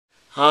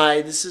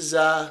Hi, this is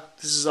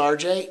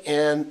RJ,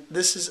 and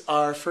this is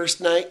our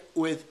first night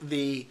with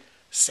the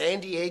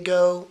San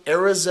Diego,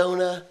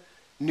 Arizona,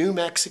 New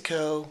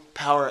Mexico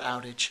power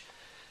outage.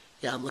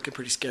 Yeah, I'm looking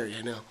pretty scary,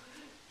 I know.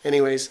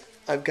 Anyways,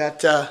 I've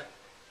got to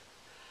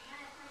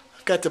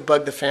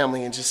bug the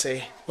family and just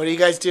say, what are you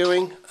guys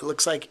doing? It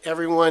looks like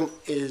everyone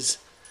is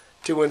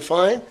doing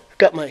fine. I've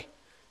got my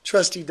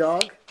trusty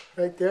dog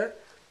right there.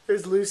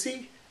 There's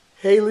Lucy.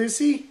 Hey,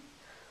 Lucy.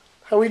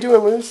 How we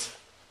doing, Luce?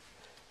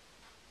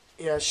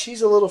 Yeah,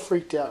 she's a little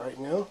freaked out right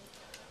now,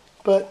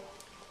 but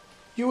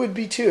you would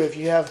be too if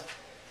you have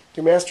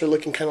your master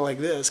looking kind of like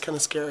this, kind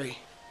of scary.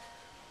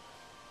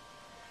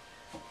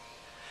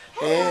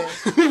 And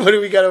what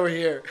do we got over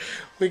here?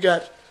 We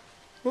got a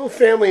little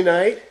family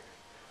night,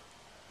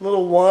 a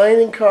little wine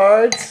and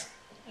cards.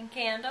 And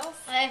candles.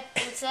 Hey,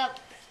 what's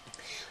up?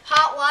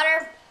 Hot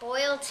water,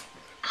 boiled.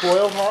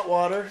 Boiled hot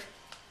water,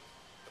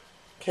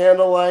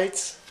 candle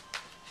lights,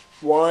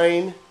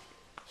 wine.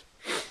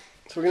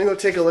 So we're going to go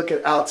take a look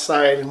at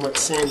outside and what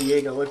San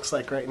Diego looks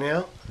like right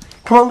now.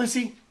 Come on,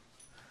 Lucy.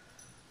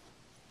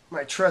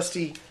 My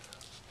trusty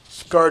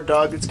guard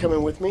dog that's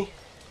coming with me.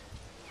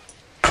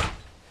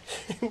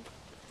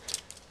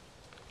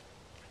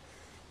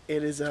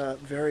 It is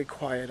very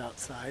quiet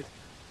outside.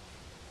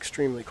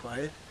 Extremely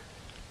quiet.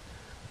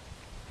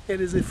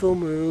 It is a full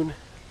moon.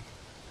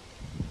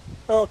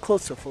 Oh,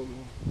 close to full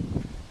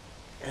moon.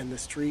 And the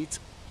streets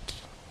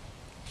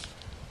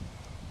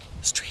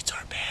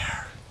are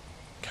bare.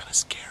 Kind of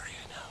scary,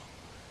 I know.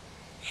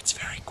 It's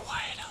very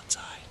quiet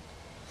outside.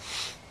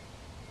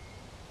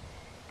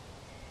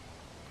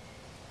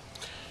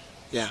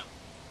 Yeah,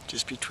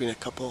 just between a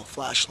couple of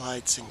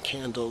flashlights and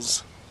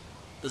candles,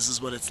 this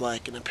is what it's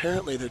like. And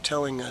apparently they're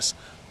telling us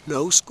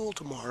no school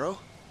tomorrow,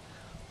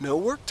 no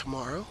work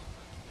tomorrow,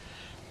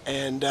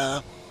 and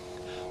they're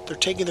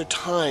taking their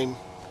time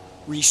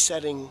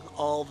resetting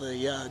all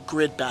the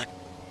grid back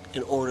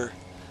in order.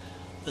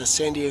 The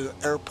San Diego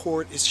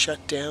airport is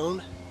shut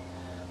down.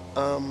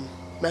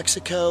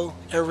 Mexico,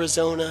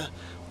 Arizona,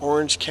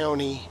 Orange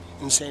County,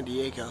 and San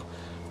Diego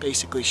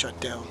basically shut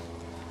down.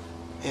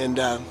 And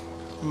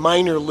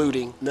minor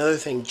looting. Another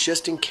thing,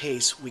 just in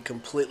case we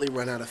completely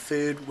run out of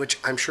food, which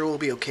I'm sure will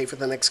be okay for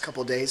the next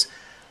couple days,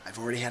 I've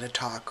already had a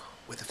talk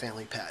with the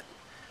family pet.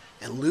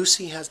 And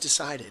Lucy has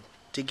decided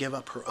to give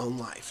up her own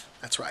life.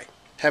 That's right.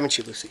 Haven't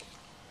you, Lucy?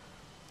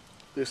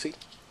 Lucy?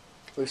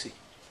 Lucy?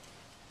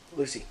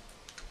 Lucy?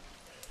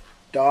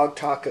 Dog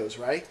tacos,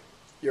 right?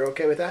 You're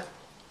okay with that?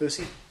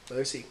 Lucy?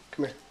 Lucy,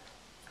 come here.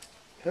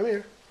 Come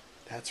here.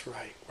 That's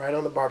right. Right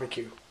on the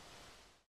barbecue.